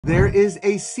There is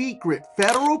a secret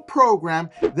federal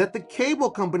program that the cable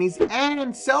companies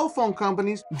and cell phone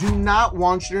companies do not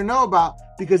want you to know about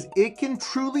because it can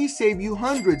truly save you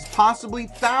hundreds, possibly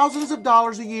thousands of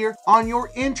dollars a year on your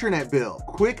internet bill.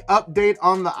 Quick update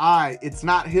on the eye. It's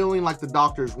not healing like the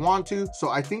doctors want to, so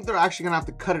I think they're actually gonna have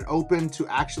to cut it open to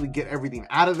actually get everything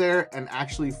out of there and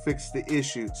actually fix the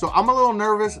issue. So I'm a little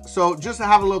nervous, so just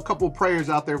have a little couple prayers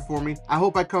out there for me. I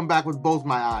hope I come back with both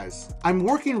my eyes. I'm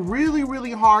working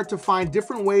really hard to find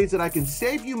different ways that I can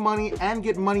save you money and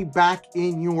get money back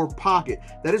in your pocket.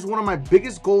 That is one of my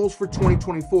biggest goals for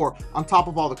 2024. On top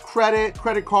of all the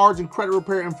credit cards and credit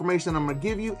repair information I'm gonna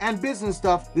give you and business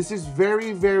stuff, this is very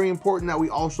important that we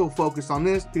also focus on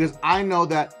this because I know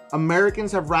that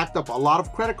Americans have racked up a lot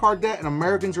of credit card debt and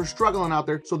Americans are struggling out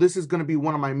there. So this is gonna be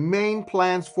one of my main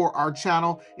plans for our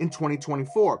channel in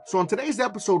 2024. So on today's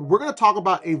episode, we're gonna talk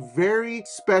about a very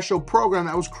special program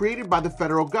that was created by the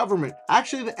federal government.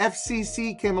 Actually, the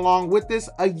FCC came along with this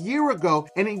a year ago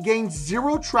and it gained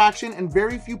zero traction and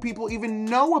very few people even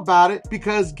know about it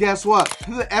because guess what?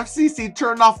 The FCC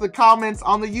turned off the comments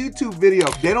on the YouTube video.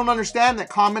 They don't understand that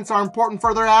comments are important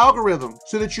for their algorithm.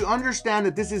 So that you understand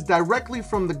that this is directly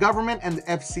from the government and the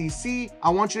FCC, I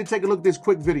want you to take a look at this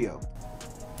quick video.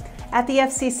 At the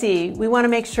FCC, we want to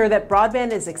make sure that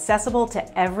broadband is accessible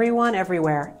to everyone,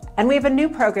 everywhere. And we have a new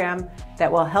program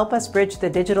that will help us bridge the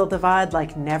digital divide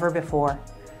like never before.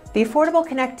 The Affordable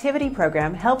Connectivity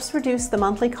Program helps reduce the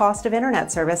monthly cost of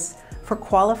internet service for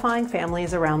qualifying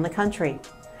families around the country.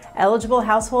 Eligible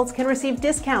households can receive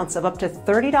discounts of up to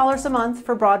 $30 a month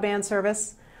for broadband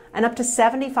service and up to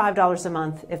 $75 a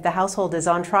month if the household is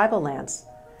on tribal lands.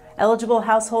 Eligible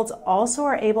households also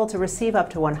are able to receive up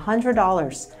to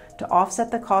 $100 to offset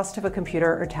the cost of a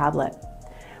computer or tablet.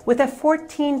 With a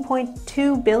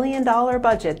 $14.2 billion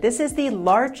budget, this is the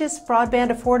largest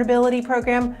broadband affordability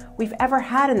program we've ever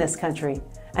had in this country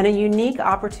and a unique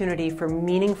opportunity for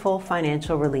meaningful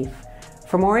financial relief.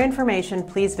 For more information,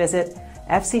 please visit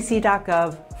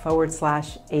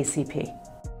fcc.gov/ACP.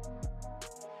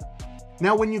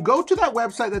 Now, when you go to that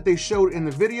website that they showed in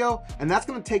the video, and that's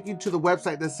gonna take you to the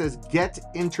website that says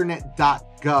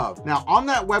getinternet.gov. Now, on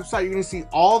that website, you're gonna see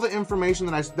all the information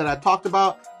that I talked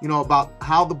about, about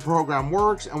how the program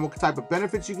works and what type of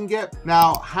benefits you can get.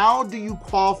 Now, how do you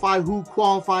qualify? Who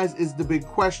qualifies is the big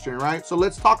question, right? So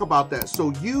let's talk about that.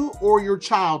 So you or your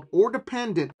child or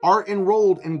dependent are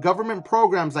enrolled in government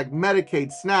programs like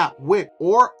Medicaid, SNAP, WIC,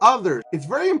 or others. It's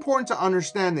very important to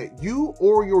understand that you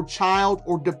or your child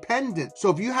or dependent. So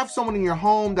if you have someone in your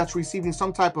home that's receiving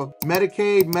some type of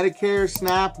Medicaid, Medicare,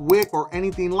 SNAP, WIC, or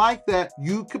anything like that,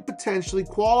 you could potentially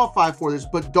qualify for this,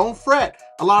 but don't fret.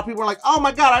 A lot of people are like, oh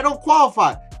my God, I don't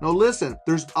qualify. No, listen,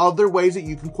 there's other ways that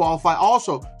you can qualify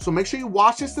also. So make sure you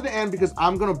watch this to the end because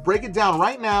I'm gonna break it down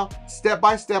right now, step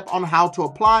by step on how to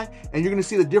apply, and you're gonna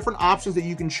see the different options that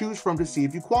you can choose from to see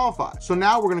if you qualify. So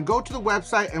now we're gonna go to the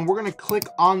website and we're gonna click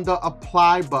on the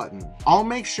apply button. I'll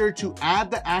make sure to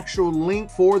add the actual link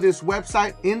for this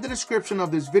website in the description of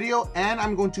this video, and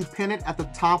I'm going to pin it at the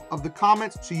top of the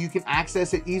comments so you can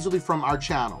access it easily from our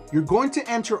channel. You're going to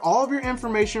enter all of your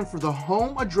information for the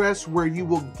home address where you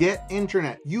will get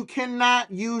internet. You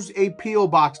cannot use a P.O.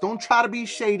 box. Don't try to be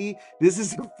shady. This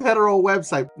is a federal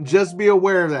website. Just be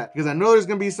aware of that because I know there's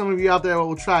going to be some of you out there that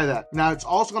will try that. Now, it's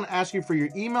also going to ask you for your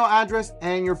email address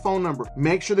and your phone number.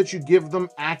 Make sure that you give them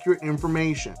accurate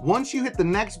information. Once you hit the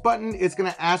next button, it's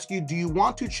going to ask you, do you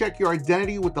want to check your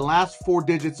identity with the last 4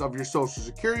 digits of your social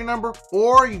security number?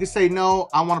 Or you can say, no,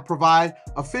 I want to provide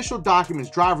official documents,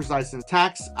 driver's license,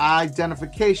 tax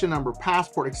identification number,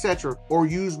 passport, etc. Or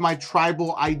use my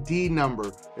tribal ID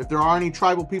number. If there are any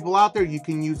tribal people out there, you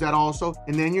can use that also.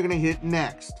 And then you're going to hit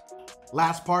next.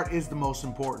 Last part is the most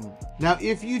important. Now,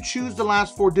 if you choose the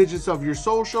last 4 digits of your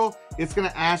social, it's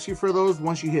gonna ask you for those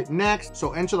once you hit next.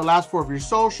 So enter the last 4 of your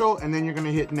social and then you're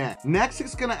gonna hit next. Next,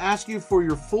 it's gonna ask you for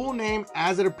your full name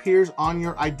as it appears on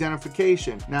your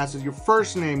identification. Now it says your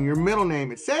first name, your middle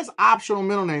name. It says optional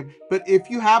middle name, but if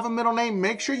you have a middle name,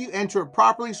 make sure you enter it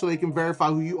properly so they can verify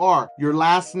who you are. Your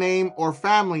last name or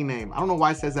family name. I don't know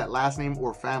why it says that last name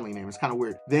or family name. It's kind of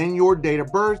weird. Then your date of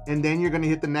birth, and then you're gonna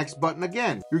hit the next button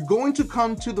again. You're going to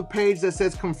come to the page that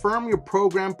says confirm your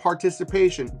program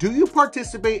participation. Do you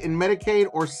participate in Medicaid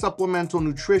or supplemental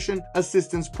nutrition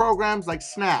assistance programs like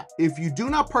SNAP. If you do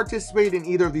not participate in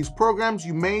either of these programs,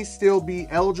 you may still be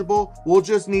eligible. We'll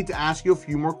just need to ask you a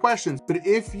few more questions. But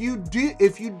if you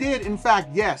did, in fact,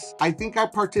 yes, I think I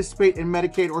participate in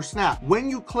Medicaid or SNAP, when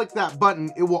you click that button,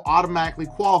 it will automatically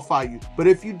qualify you. But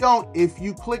if you don't, if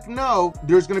you click no,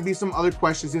 there's going to be some other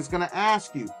questions it's going to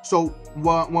ask you. So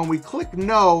when we click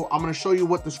no, I'm going to show you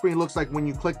what the screen looks like when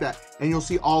you click that, and you'll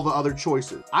see all the other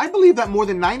choices. I believe that more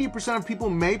than 90% of people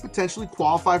may potentially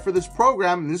qualify for this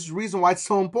program, and this is the reason why it's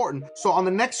so important. So on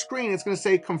the next screen, it's going to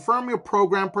say confirm your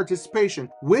program participation.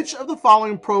 Which of the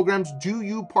following programs do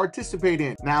you participate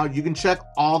in? Now you can check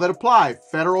all that apply: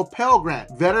 federal Pell Grant,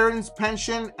 Veterans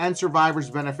Pension and Survivors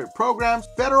Benefit Programs,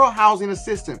 Federal Housing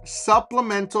Assistance,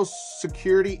 Supplemental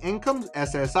Security Income,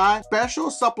 SSI, Special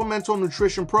Supplemental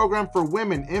Nutrition Program for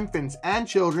Women, Infants, and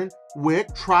Children,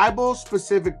 WIC, Tribal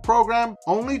Specific Program.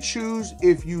 Only choose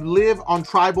if you live on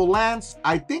tribal lands.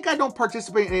 I think I don't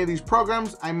participate in any of these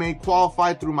programs. I may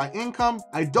qualify through my income.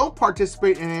 I don't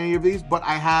participate in any of these, but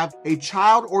I have a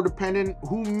child or dependent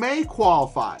who may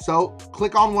qualify. So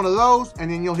click on one of those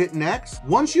and then you'll hit next.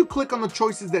 Once you click on the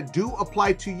choices that do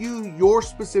apply to you, your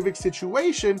specific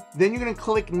situation, then you're going to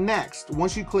click next.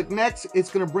 Once you click next,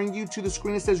 it's going to bring you to the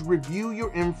screen that says review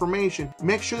your information.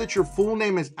 Make sure that your full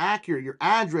name is accurate, your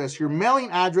address, your mailing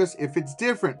address if it's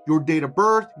different, your date of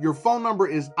birth, your phone number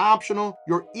is optional,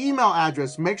 your email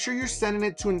address, make sure you're sending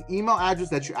it to an email address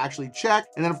that you actually check,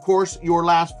 and then of course your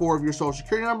last four of your social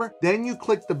security number. Then you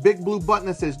click the big blue button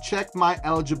that says check my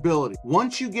eligibility.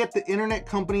 Once you get the internet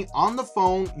company on the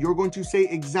phone, you're going to say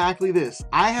exactly this: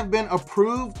 I have been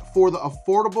approved for the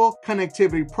Affordable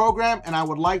Connectivity Program and I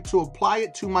would like to apply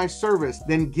it to my service.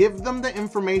 Then give them the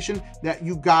information that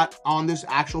you got on this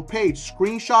actual page.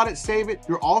 Screenshot it, save it.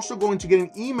 You're also going to get an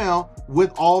email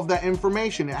with all of that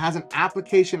information. It has an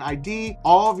application ID,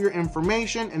 all of your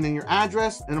information, and then your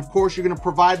address. And of course, you're going to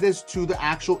provide this to the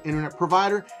actual internet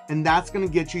provider, and that's going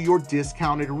to get you your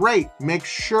discounted rate. Make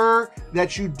sure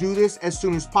that you do this as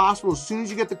soon as possible, as soon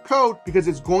as you get the code, because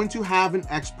it's going to have an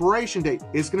expiration date.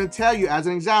 It's going to tell you, as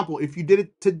an example, if you did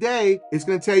it today, it's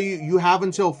going to tell you you have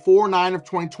until 4/9 of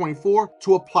 2024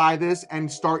 to apply this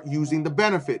and start using the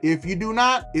benefit. If you do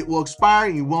not, it will expire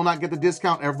and you will not get the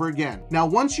discount ever again. Now,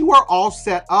 once you are all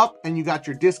set up and you got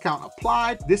your discount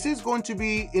applied, this is going to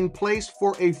be in place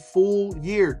for a full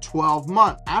year, 12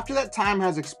 months. After that time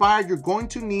has expired, you're going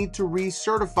to need to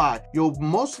recertify. You'll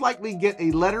most likely get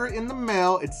a letter in the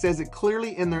mail. It says it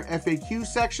clearly in their FAQ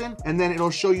section, and then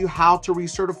it'll show you how to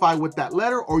recertify with that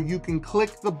letter, or you can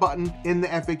click the button in the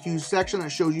FAQ section that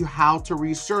shows you how to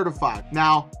recertify.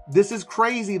 Now, this is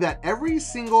crazy that every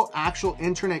single actual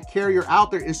internet carrier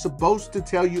out there is supposed to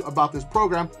tell you about this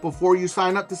program before you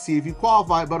sign up to see if you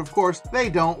qualify, but of course they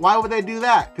don't. Why would they do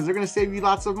that? Because they're going to save you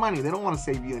lots of money. They don't want to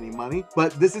save you any money,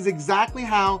 but this is exactly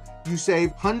how you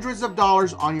save hundreds of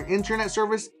dollars on your internet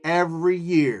service every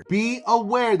year. Be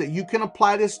aware that you can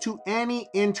apply this to any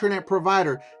internet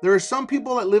provider. There are some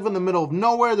people that live in the middle of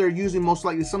nowhere. They're using most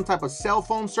likely some type of cell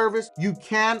phone service. You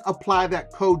can apply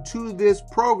that code to this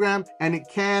program, and it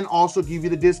can also give you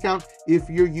the discount if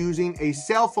you're using a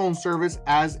cell phone service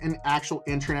as an actual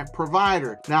internet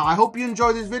provider. Now, I hope you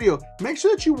enjoyed this video. Make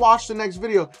sure that you watch the next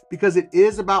video because it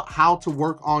is about how to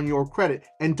work on your credit.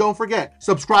 And don't forget,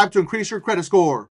 subscribe to increase your credit score.